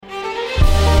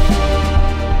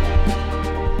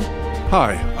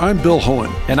Hi, I'm Bill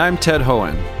Hohen. And I'm Ted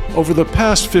Hohen. Over the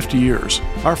past 50 years,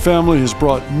 our family has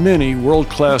brought many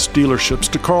world-class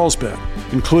dealerships to Carlsbad,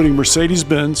 including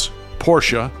Mercedes-Benz,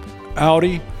 Porsche,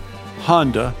 Audi,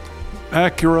 Honda,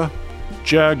 Acura,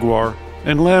 Jaguar,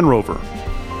 and Land Rover.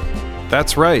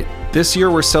 That's right. This year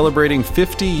we're celebrating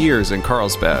 50 years in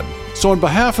Carlsbad. So on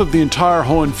behalf of the entire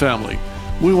Hohen family,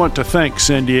 we want to thank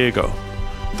San Diego.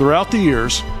 Throughout the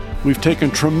years, we've taken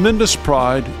tremendous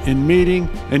pride in meeting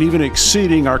and even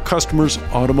exceeding our customers'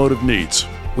 automotive needs.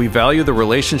 We value the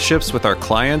relationships with our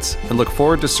clients and look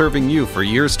forward to serving you for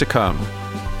years to come.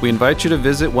 We invite you to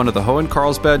visit one of the Hohen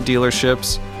Carlsbad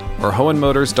dealerships or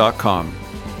hohenmotors.com.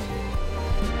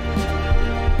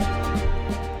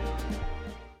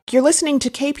 You're listening to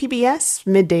KPBS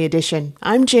Midday Edition.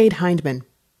 I'm Jade Hindman.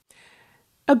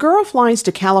 A girl flies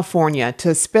to California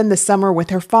to spend the summer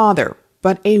with her father,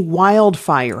 but a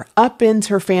wildfire upends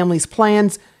her family's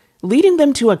plans, leading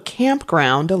them to a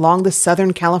campground along the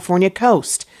Southern California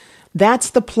coast. That's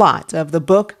the plot of the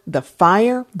book The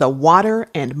Fire, the Water,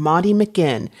 and Maudie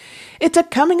McGinn. It's a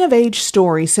coming-of-age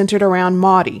story centered around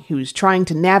Maudie, who's trying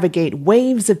to navigate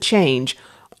waves of change,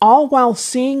 all while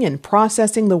seeing and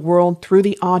processing the world through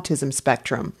the autism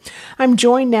spectrum. I'm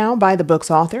joined now by the book's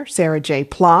author, Sarah J.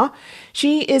 Pla.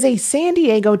 She is a San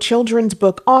Diego children's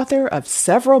book author of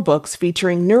several books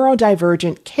featuring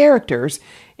neurodivergent characters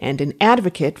and an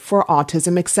advocate for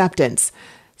autism acceptance.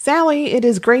 Sally, it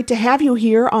is great to have you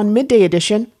here on Midday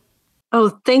Edition.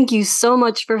 Oh, thank you so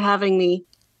much for having me.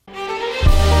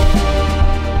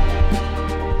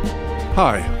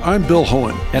 Hi, I'm Bill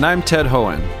Hohen. And I'm Ted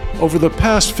Hohen. Over the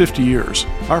past 50 years,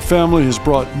 our family has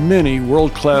brought many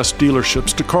world-class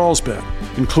dealerships to Carlsbad,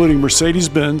 including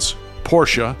Mercedes-Benz,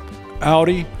 Porsche,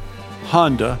 Audi,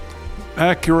 Honda,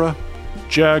 Acura,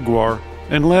 Jaguar,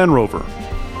 and Land Rover.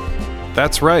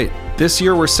 That's right. This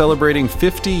year we're celebrating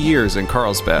 50 years in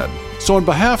Carlsbad. So on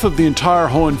behalf of the entire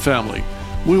Hohen family,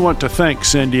 we want to thank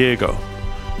San Diego.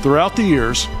 Throughout the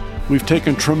years, we've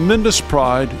taken tremendous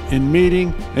pride in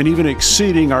meeting and even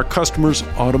exceeding our customers'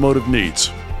 automotive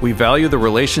needs. We value the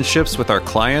relationships with our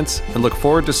clients and look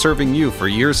forward to serving you for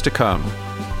years to come.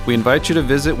 We invite you to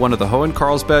visit one of the Hohen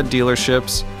Carlsbad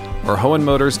dealerships or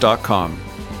hohenmotors.com.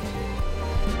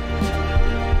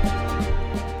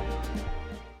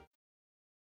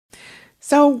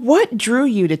 So what drew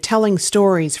you to telling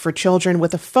stories for children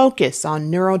with a focus on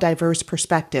neurodiverse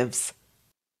perspectives?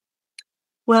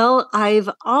 Well, I've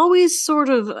always sort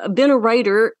of been a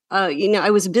writer.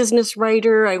 I was a business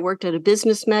writer. I worked at a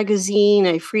business magazine.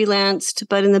 I freelanced.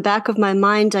 But in the back of my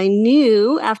mind, I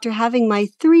knew after having my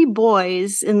 3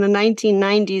 boys in the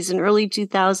 1990s and early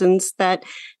 2000s that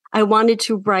I wanted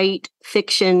to write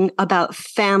fiction about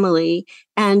family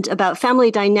and about family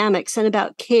dynamics and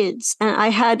about kids. And I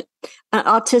had an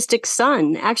autistic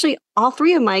son. Actually, all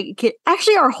 3 of my kids,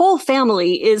 actually, our whole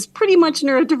family is pretty much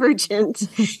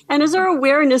neurodivergent. And as our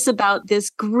awareness about this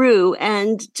grew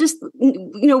and just,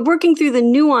 working through the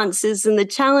nuances and the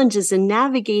challenges and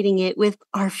navigating it with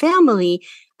our family,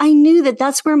 I knew that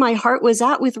that's where my heart was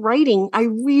at with writing. I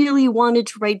really wanted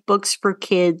to write books for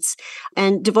kids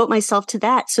and devote myself to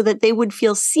that so that they would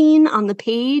feel seen on the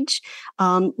page,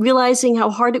 realizing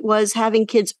how hard it was having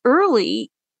kids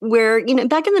early, where,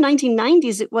 back in the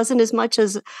 1990s, it wasn't as much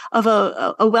as of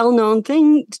a well-known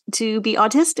thing to be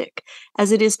autistic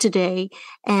as it is today.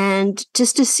 And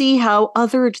just to see how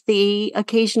othered they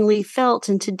occasionally felt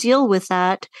and to deal with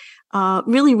that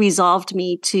really resolved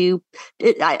me to,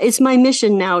 it's my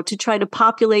mission now to try to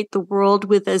populate the world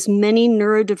with as many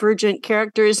neurodivergent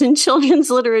characters in children's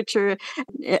literature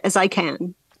as I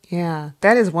can. Yeah,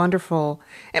 that is wonderful.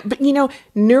 But,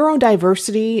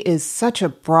 neurodiversity is such a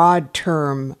broad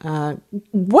term.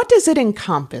 What does it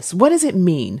encompass? What does it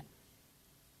mean?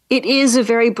 It is a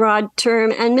very broad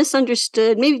term and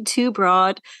misunderstood, maybe too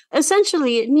broad.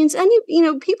 Essentially, it means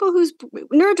people whose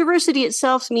neurodiversity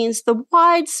itself means the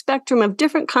wide spectrum of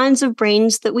different kinds of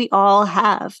brains that we all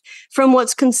have, from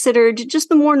what's considered just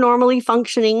the more normally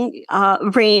functioning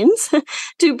brains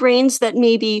to brains that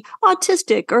may be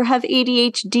autistic or have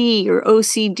ADHD or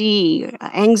OCD,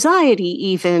 anxiety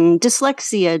even,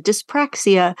 dyslexia,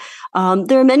 dyspraxia.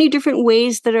 There are many different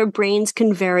ways that our brains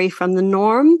can vary from the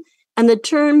norm. And the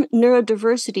term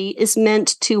neurodiversity is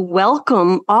meant to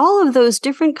welcome all of those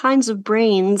different kinds of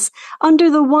brains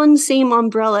under the one same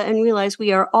umbrella and realize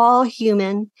we are all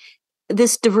human.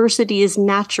 This diversity is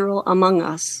natural among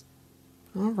us.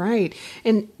 All right.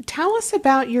 And tell us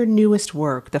about your newest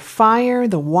work, The Fire,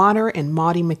 the Water, and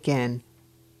Maudie McGinn.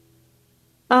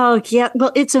 Oh, yeah.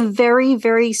 Well, it's a very,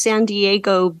 very San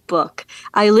Diego book.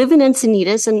 I live in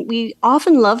Encinitas, and we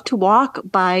often love to walk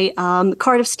by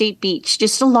Cardiff State Beach,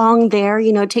 just along there,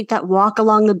 take that walk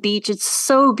along the beach. It's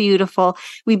so beautiful.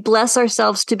 We bless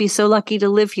ourselves to be so lucky to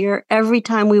live here every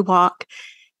time we walk.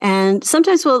 And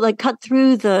sometimes we'll like cut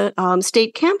through the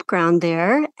state campground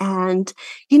there, and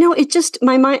it just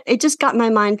got my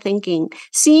mind thinking.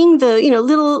 Seeing the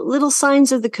little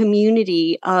signs of the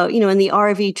community, in the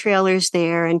RV trailers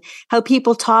there, and how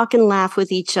people talk and laugh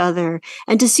with each other,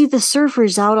 and to see the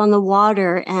surfers out on the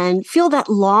water, and feel that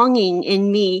longing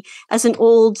in me as an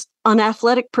old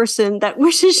unathletic person that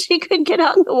wishes she could get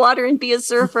out in the water and be a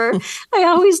surfer. I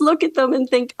always look at them and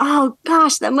think, oh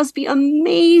gosh, that must be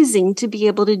amazing to be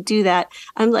able to do that.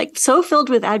 I'm like so filled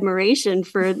with admiration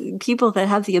for people that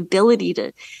have the ability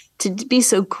to be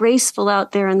so graceful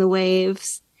out there in the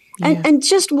waves. Yeah. And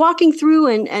just walking through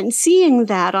and seeing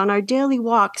that on our daily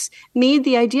walks made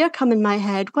the idea come in my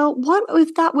head, well, what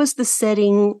if that was the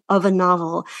setting of a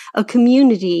novel, a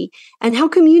community, and how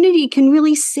community can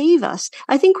really save us?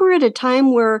 I think we're at a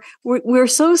time where we're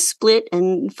so split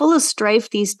and full of strife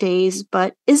these days,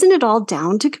 but isn't it all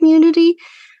down to community?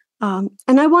 And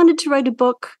I wanted to write a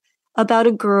book about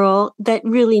a girl that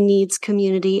really needs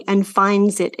community and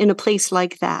finds it in a place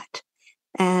like that.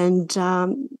 And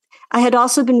I had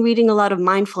also been reading a lot of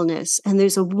mindfulness, and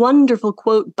there's a wonderful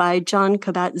quote by Jon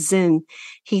Kabat-Zinn.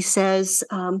 He says,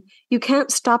 you can't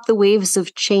stop the waves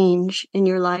of change in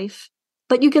your life,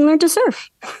 but you can learn to surf.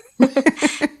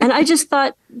 And I just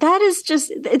thought,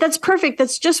 that's perfect.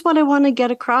 That's just what I want to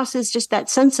get across, is just that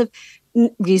sense of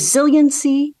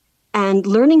resiliency and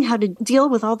learning how to deal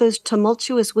with all those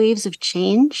tumultuous waves of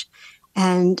change,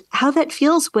 and how that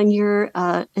feels when you're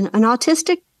an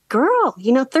autistic girl,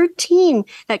 13,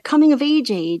 that coming of age,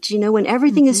 when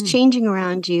everything is changing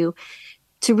around you,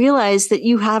 to realize that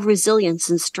you have resilience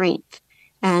and strength.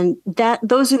 And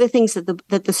those are the things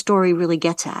that the story really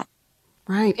gets at.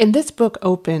 Right. And this book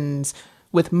opens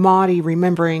with Maudie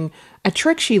remembering a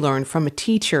trick she learned from a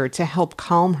teacher to help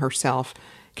calm herself.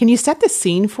 Can you set the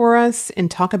scene for us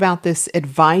and talk about this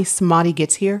advice Maudie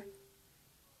gets here?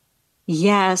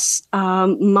 Yes.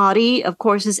 Maudie, of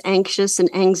course, is anxious,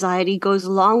 and anxiety goes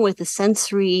along with the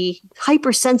sensory,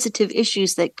 hypersensitive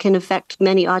issues that can affect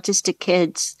many autistic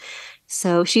kids.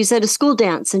 So she's at a school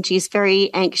dance and she's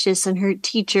very anxious, and her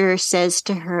teacher says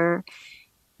to her,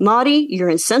 Maudie, you're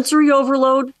in sensory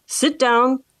overload. Sit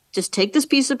down. Just take this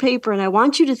piece of paper, and I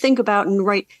want you to think about and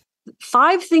write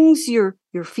 5 things you're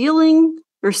feeling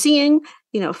or seeing,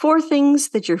 4 things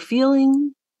that you're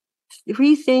feeling,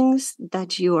 3 things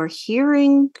that you are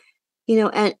hearing,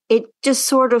 and it just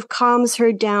sort of calms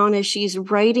her down as she's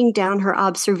writing down her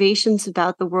observations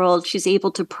about the world. She's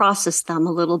able to process them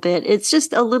a little bit. It's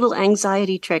just a little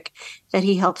anxiety trick that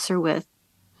he helps her with.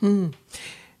 And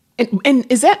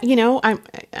is that,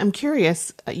 I'm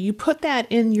curious, you put that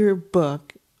in your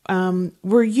book.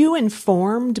 Were you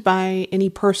informed by any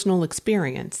personal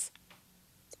experience?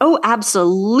 Oh,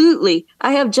 absolutely.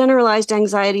 I have generalized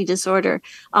anxiety disorder.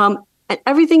 And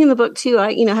everything in the book too,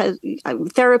 I'm a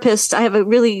therapist. I have a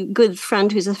really good friend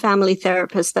who's a family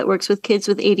therapist that works with kids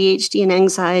with ADHD and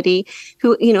anxiety,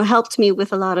 who, helped me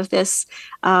with a lot of this,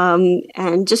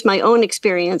 and just my own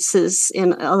experiences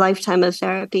in a lifetime of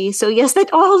therapy. So yes,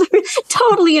 that all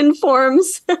totally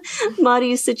informs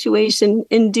Maudie's situation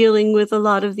in dealing with a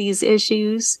lot of these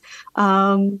issues.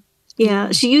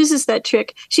 Yeah, she uses that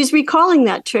trick. She's recalling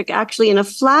that trick actually in a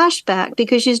flashback,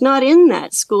 because she's not in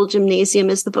that school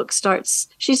gymnasium as the book starts.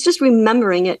 She's just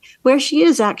remembering it. Where she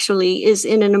is actually is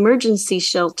in an emergency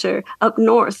shelter up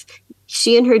north.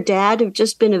 She and her dad have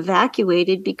just been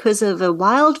evacuated because of a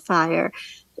wildfire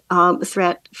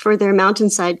threat for their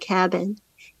mountainside cabin.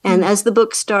 And as the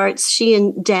book starts, she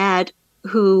and Dad,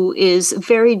 who is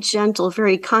very gentle,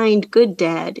 very kind, good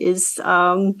dad, is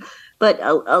but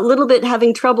a little bit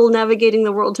having trouble navigating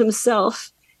the world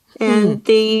himself. And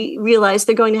they realize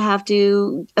they're going to have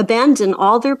to abandon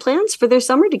all their plans for their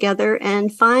summer together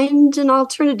and find an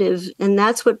alternative. And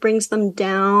that's what brings them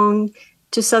down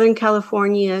to Southern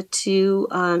California to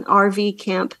an RV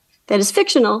camp that is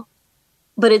fictional,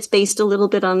 but it's based a little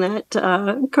bit on that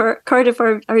Cardiff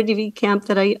RV camp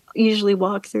that I usually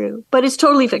walk through. But it's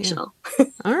totally fictional. Yeah.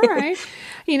 All right.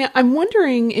 I'm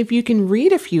wondering if you can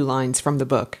read a few lines from the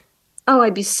book. Oh,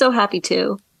 I'd be so happy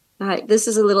to. All right, this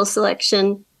is a little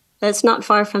selection that's not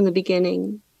far from the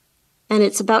beginning. And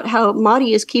it's about how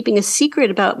Maudie is keeping a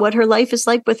secret about what her life is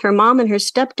like with her mom and her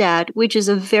stepdad, which is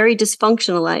a very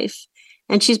dysfunctional life.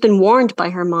 And she's been warned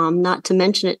by her mom not to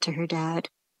mention it to her dad.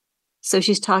 So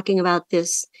she's talking about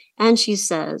this, and she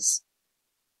says,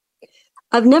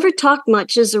 I've never talked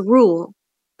much as a rule,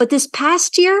 But this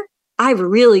past year, I've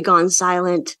really gone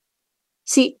silent.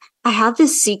 See, I have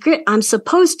this secret I'm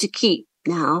supposed to keep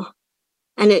now,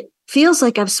 and it feels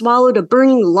like I've swallowed a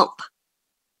burning lump.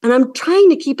 And I'm trying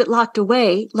to keep it locked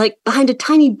away, like behind a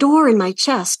tiny door in my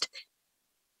chest.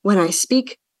 When I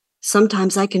speak,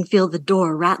 sometimes I can feel the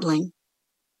door rattling.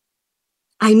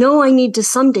 I know I need to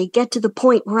someday get to the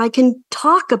point where I can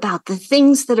talk about the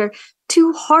things that are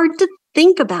too hard to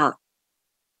think about,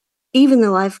 even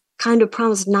though I've kind of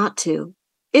promised not to,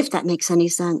 if that makes any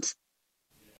sense.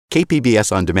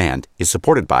 KPBS On Demand is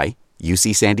supported by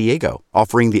UC San Diego,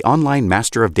 offering the online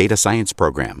Master of Data Science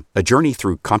program, a journey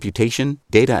through computation,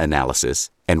 data analysis,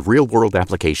 and real-world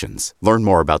applications. Learn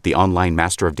more about the online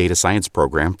Master of Data Science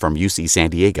program from UC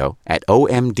San Diego at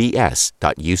omds.ucsd.edu.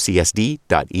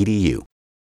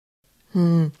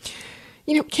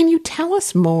 Can you tell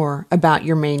us more about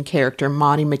your main character,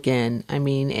 Maudie McGinn? I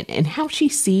mean, and how she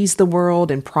sees the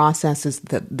world and processes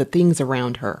the things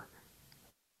around her.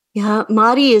 Yeah,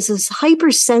 Maudie is this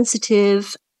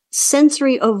hypersensitive,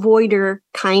 sensory avoider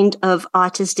kind of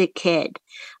autistic kid.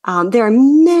 There are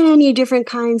many different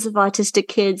kinds of autistic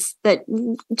kids that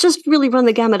just really run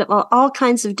the gamut of all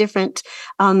kinds of different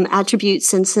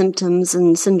attributes and symptoms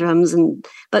and syndromes.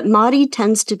 But Maudie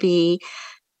tends to be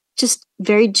just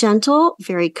very gentle,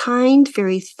 very kind,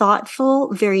 very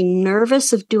thoughtful, very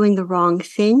nervous of doing the wrong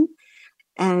thing.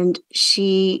 And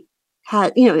she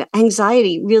had,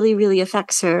 anxiety really, really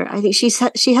affects her. I think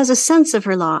she has a sense of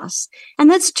her loss.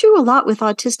 And that's true a lot with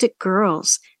autistic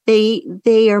girls. They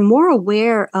are more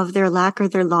aware of their lack or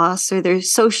their loss or their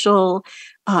social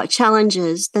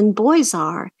challenges than boys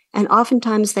are. And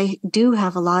oftentimes they do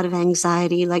have a lot of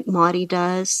anxiety like Maudie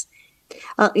does.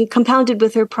 Compounded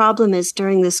with her problem is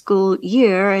during the school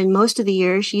year, and most of the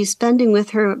year she's spending with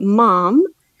her mom,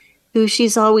 who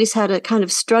she's always had a kind of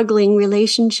struggling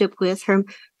relationship with. Her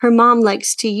mom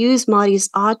likes to use Maudie's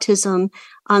autism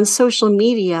on social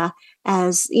media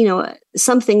as,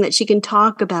 something that she can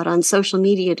talk about on social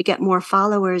media to get more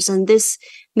followers. And this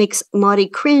makes Maudie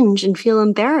cringe and feel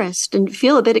embarrassed and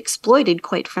feel a bit exploited,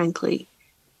 quite frankly.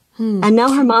 And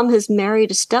now her mom has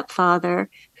married a stepfather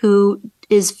who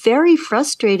is very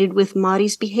frustrated with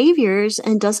Maudie's behaviors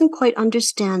and doesn't quite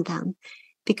understand them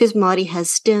because Maudie has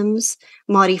stims.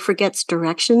 Maudie forgets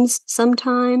directions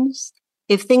sometimes.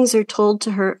 If things are told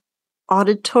to her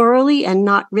auditorily and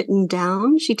not written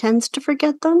down, she tends to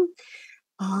forget them.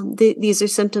 These are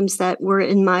symptoms that were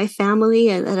in my family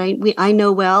and that I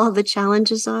know well the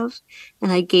challenges of,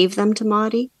 and I gave them to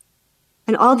Maudie.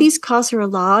 And all these cause her a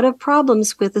lot of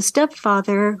problems with a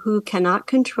stepfather who cannot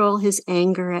control his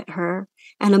anger at her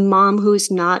and a mom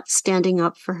who's not standing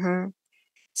up for her.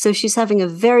 So she's having a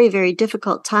very, very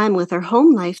difficult time with her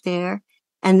home life there.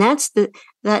 And that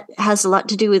has a lot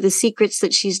to do with the secrets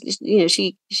that she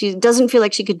doesn't feel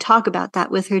like she could talk about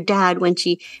that with her dad when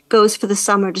she goes for the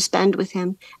summer to spend with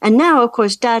him. And now, of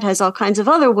course, dad has all kinds of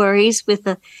other worries with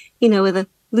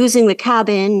losing the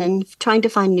cabin and trying to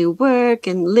find new work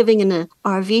and living in an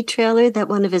RV trailer that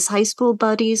one of his high school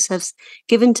buddies has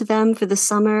given to them for the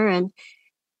summer. And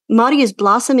Maudie is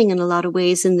blossoming in a lot of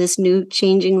ways in this new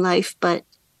changing life, but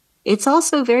it's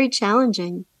also very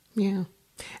challenging. Yeah.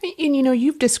 And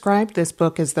you've described this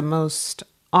book as the most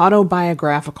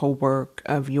autobiographical work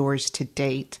of yours to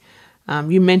date.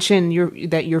 You mentioned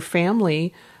that your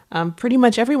family, pretty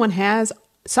much everyone has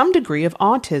some degree of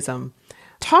autism.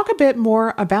 Talk a bit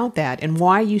more about that and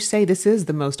why you say this is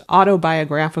the most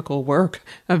autobiographical work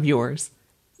of yours.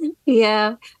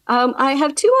 Yeah. I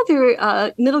have two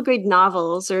other middle grade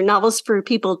novels or novels for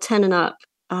people 10 and up.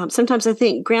 Sometimes I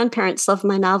think grandparents love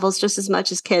my novels just as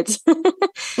much as kids.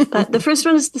 But the first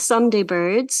one is The Someday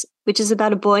Birds, which is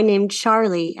about a boy named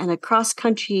Charlie and a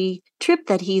cross-country trip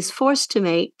that he's forced to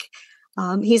make.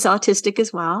 He's autistic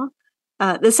as well.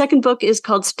 The second book is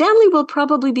called Stanley Will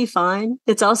Probably Be Fine.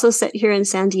 It's also set here in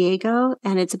San Diego,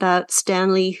 and it's about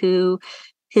Stanley who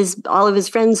all of his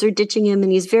friends are ditching him,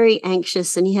 and he's very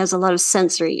anxious, and he has a lot of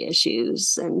sensory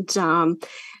issues. And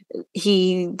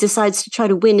he decides to try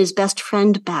to win his best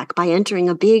friend back by entering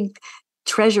a big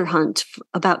treasure hunt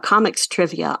about comics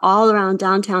trivia all around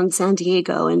downtown San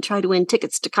Diego and try to win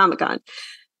tickets to Comic-Con.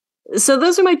 So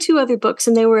those are my two other books,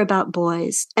 and they were about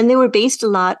boys. And they were based a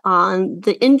lot on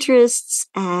the interests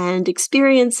and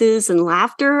experiences and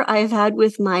laughter I've had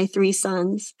with my three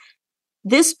sons.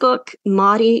 This book,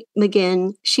 Maudie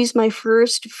McGinn, she's my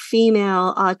first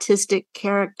female autistic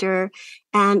character.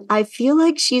 And I feel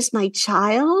like she's my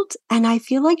child, and I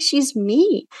feel like she's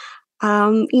me.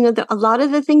 A lot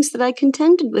of the things that I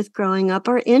contended with growing up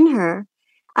are in her.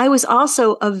 I was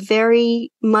also a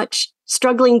very much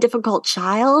struggling, difficult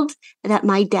child, that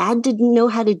my dad didn't know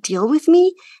how to deal with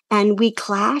me. And we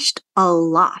clashed a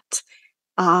lot.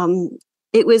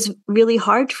 It was really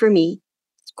hard for me,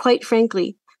 quite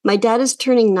frankly. My dad is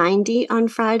turning 90 on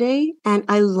Friday, and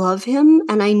I love him,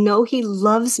 and I know he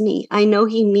loves me. I know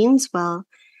he means well.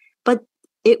 But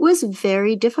it was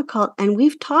very difficult, and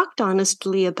we've talked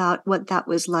honestly about what that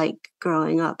was like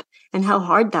growing up and how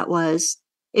hard that was.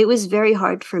 It was very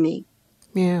hard for me.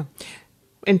 Yeah.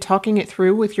 And talking it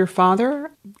through with your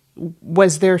father,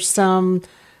 was there some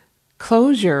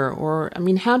closure? Or, I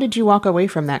mean, how did you walk away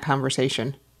from that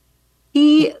conversation?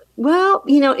 Well,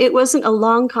 it wasn't a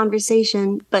long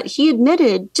conversation, but he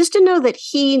admitted, just to know that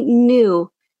he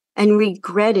knew and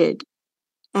regretted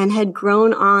and had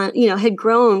grown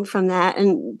from that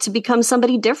and to become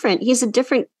somebody different. He's a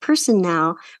different person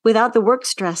now without the work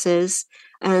stresses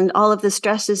and all of the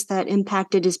stresses that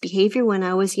impacted his behavior when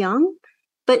I was young.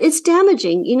 But it's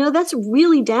damaging, that's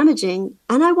really damaging.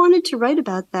 And I wanted to write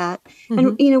about that.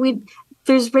 Mm-hmm. And,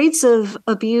 there's rates of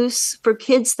abuse for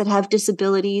kids that have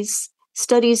disabilities.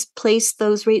 Studies place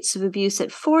those rates of abuse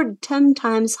at 4 to 10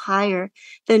 times higher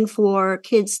than for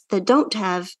kids that don't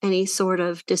have any sort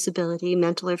of disability,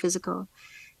 mental or physical.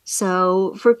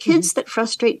 So for kids that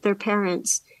frustrate their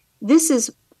parents, this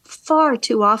is far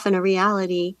too often a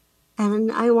reality.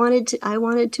 And I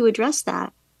wanted to address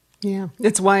that. Yeah,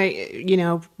 that's why,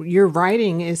 your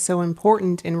writing is so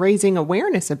important, and raising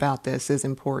awareness about this is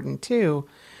important too.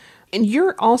 And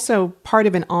you're also part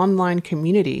of an online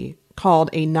community called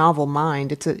A Novel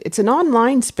Mind. It's an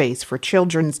online space for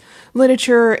children's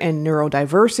literature and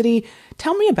neurodiversity.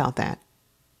 Tell me about that.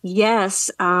 Yes,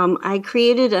 I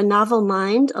created A Novel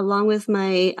Mind along with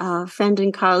my friend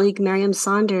and colleague Miriam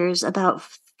Saunders about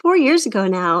 4 years ago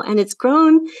now, and it's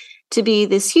grown to be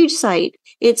this huge site.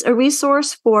 It's a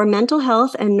resource for mental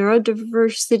health and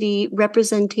neurodiversity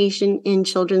representation in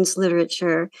children's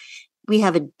literature. We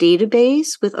have a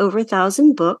database with over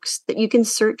 1,000 books that you can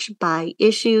search by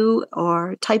issue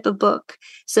or type of book.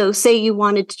 So say you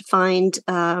wanted to find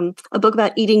a book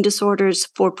about eating disorders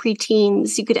for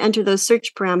preteens, you could enter those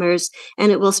search parameters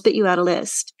and it will spit you out a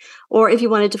list. Or if you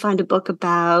wanted to find a book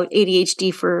about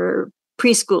ADHD for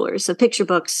preschoolers, so picture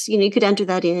books, you could enter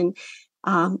that in.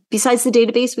 Besides the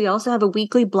database, we also have a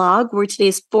weekly blog where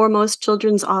today's foremost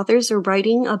children's authors are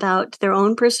writing about their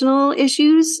own personal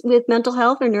issues with mental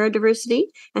health or neurodiversity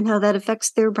and how that affects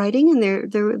their writing and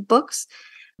their books.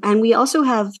 And we also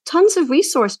have tons of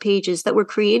resource pages that were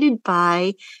created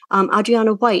by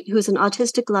Adriana White, who's an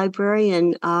autistic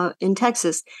librarian in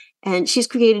Texas. And she's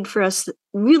created for us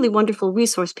really wonderful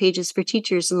resource pages for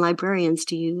teachers and librarians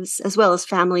to use, as well as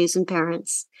families and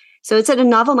parents. So it's at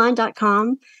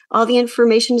anovelmind.com. All the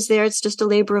information is there. It's just a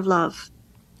labor of love.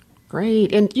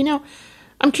 Great. And,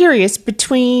 I'm curious,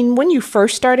 between when you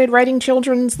first started writing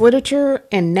children's literature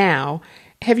and now,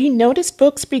 have you noticed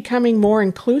books becoming more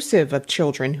inclusive of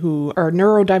children who are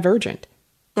neurodivergent?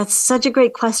 That's such a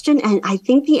great question. And I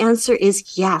think the answer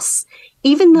is yes.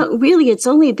 Even though really it's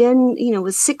only been,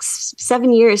 with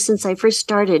 6-7 years since I first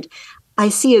started, I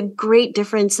see a great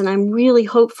difference, and I'm really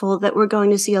hopeful that we're going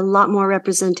to see a lot more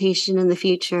representation in the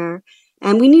future.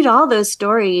 And we need all those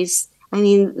stories. I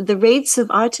mean, the rates of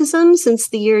autism since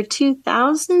the year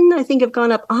 2000, I think, have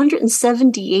gone up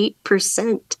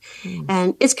 178%.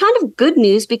 And it's kind of good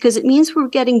news because it means we're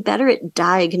getting better at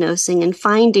diagnosing and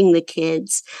finding the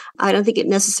kids. I don't think it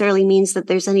necessarily means that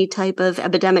there's any type of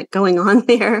epidemic going on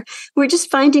there. We're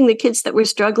just finding the kids that were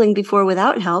struggling before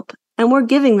without help, and we're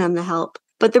giving them the help.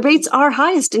 But the rates are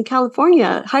highest in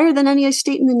California, higher than any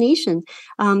state in the nation.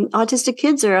 Autistic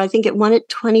kids are, I think, at 1 at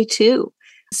 22.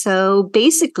 So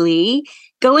basically,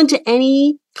 go into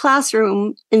any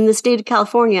classroom in the state of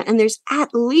California, and there's at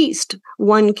least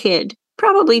one kid,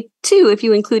 probably two if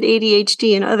you include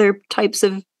ADHD and other types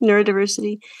of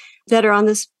neurodiversity that are on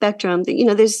the spectrum.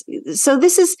 It's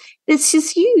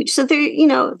just huge. So there,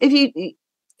 if you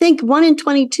think 1 in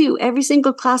 22, every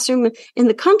single classroom in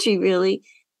the country, really.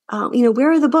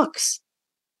 Where are the books?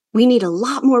 We need a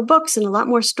lot more books and a lot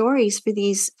more stories for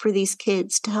these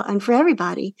kids to help, and for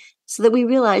everybody, so that we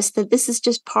realize that this is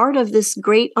just part of this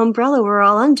great umbrella we're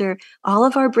all under. All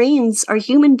of our brains, our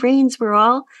human brains,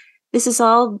 this is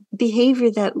all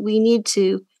behavior that we need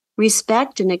to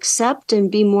respect and accept and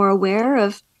be more aware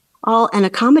of and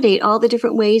accommodate all the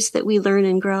different ways that we learn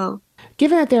and grow.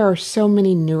 Given that there are so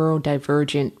many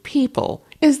neurodivergent people,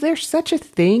 is there such a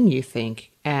thing, you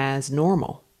think, as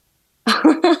normal?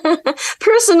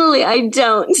 Personally, I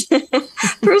don't.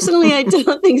 I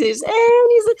don't think there's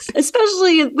any,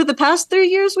 especially with the past 3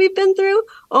 years we've been through.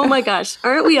 Oh my gosh,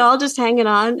 aren't we all just hanging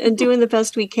on and doing the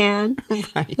best we can?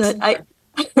 Right. But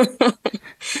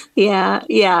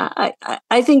Yeah.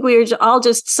 I think we're all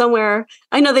just somewhere.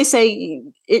 I know they say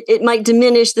it might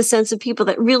diminish the sense of people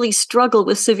that really struggle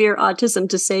with severe autism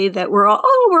to say that we're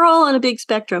all on a big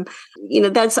spectrum.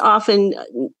 That's often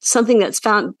something that's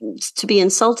found to be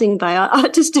insulting by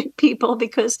autistic people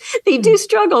because they do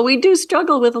struggle. We do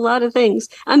struggle with a lot of things.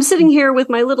 I'm sitting here with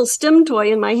my little stim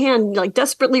toy in my hand, like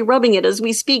desperately rubbing it as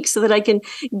we speak so that I can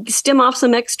stim off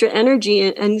some extra energy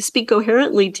and speak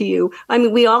coherently to you. I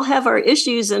mean, we all have our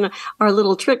issues and our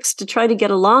little tricks to try to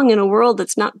get along in a world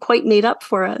that's not quite made up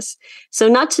for us. So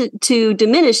not to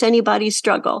diminish anybody's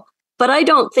struggle, but I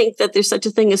don't think that there's such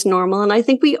a thing as normal. And I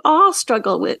think we all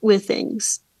struggle with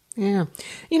things. Yeah.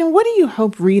 What do you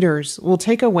hope readers will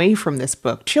take away from this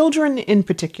book, children in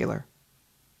particular?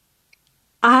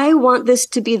 I want this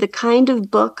to be the kind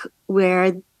of book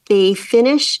where they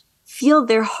feel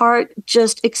their heart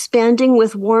just expanding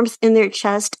with warmth in their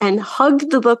chest and hug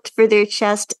the book for their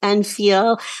chest and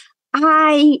feel,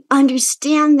 I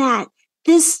understand that.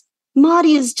 This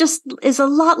Maudie is a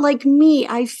lot like me.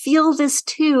 I feel this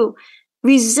too.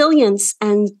 Resilience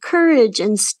and courage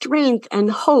and strength and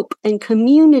hope and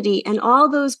community and all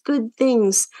those good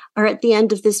things are at the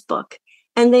end of this book.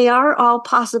 And they are all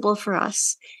possible for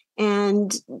us.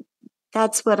 And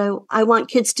that's what I want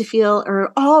kids to feel,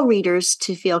 or all readers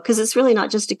to feel, because it's really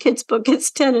not just a kid's book,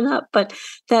 it's 10 and up, but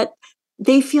that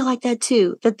they feel like that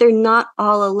too, that they're not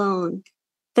all alone,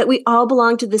 that we all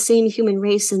belong to the same human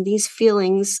race, and these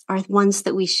feelings are ones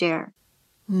that we share.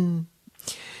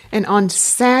 And on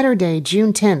Saturday,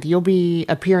 June 10th, you'll be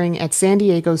appearing at San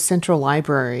Diego's Central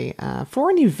Library for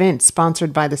an event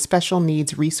sponsored by the Special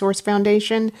Needs Resource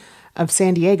Foundation of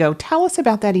San Diego. Tell us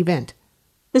about that event.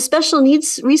 The Special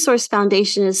Needs Resource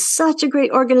Foundation is such a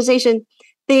great organization.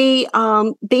 They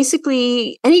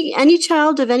basically, any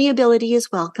child of any ability is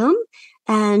welcome.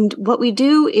 And what we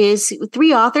do is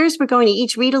 3 authors, we're going to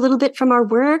each read a little bit from our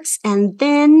works. And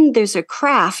then there's a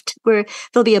craft where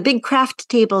there'll be a big craft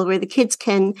table where the kids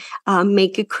can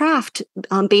make a craft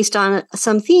based on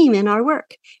some theme in our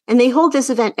work. And they hold this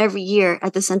event every year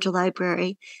at the Central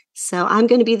Library. So I'm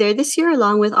going to be there this year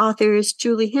along with authors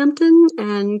Julie Hampton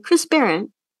and Chris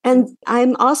Barron. And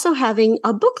I'm also having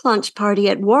a book launch party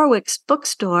at Warwick's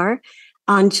Bookstore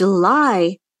on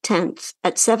July 10th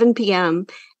at 7 p.m.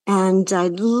 And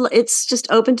it's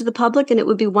just open to the public, and it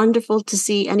would be wonderful to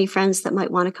see any friends that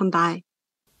might want to come by.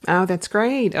 Oh, that's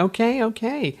great.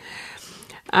 Okay.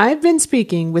 I've been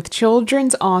speaking with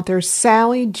children's author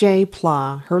Sally J.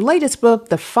 Pla. Her latest book,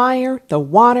 The Fire, the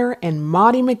Water, and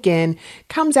Maudie McGinn,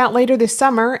 comes out later this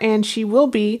summer, and she will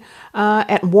be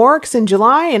at Warwick's in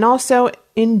July, and also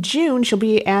in June, she'll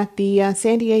be at the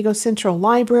San Diego Central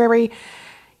Library.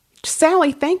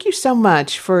 Sally, thank you so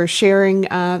much for sharing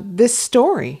this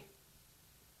story.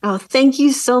 Oh, thank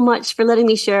you so much for letting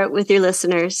me share it with your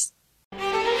listeners.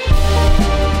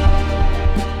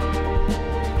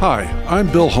 Hi,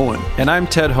 I'm Bill Hohen. And I'm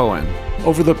Ted Hohen.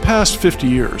 Over the past 50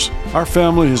 years, our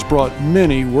family has brought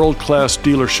many world-class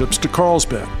dealerships to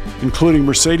Carlsbad, including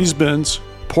Mercedes-Benz,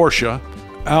 Porsche,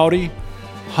 Audi,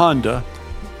 Honda,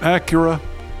 Acura,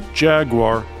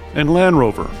 Jaguar, and Land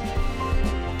Rover.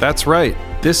 That's right.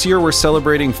 This year we're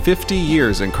celebrating 50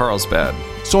 years in Carlsbad.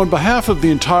 So on behalf of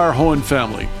the entire Hohen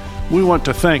family, we want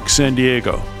to thank San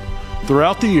Diego.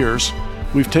 Throughout the years,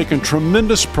 we've taken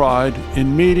tremendous pride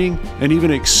in meeting and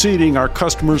even exceeding our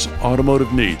customers'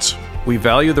 automotive needs. We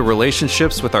value the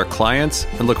relationships with our clients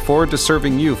and look forward to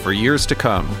serving you for years to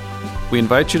come. We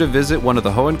invite you to visit one of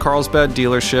the Hohen Carlsbad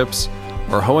dealerships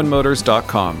or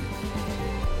hohenmotors.com.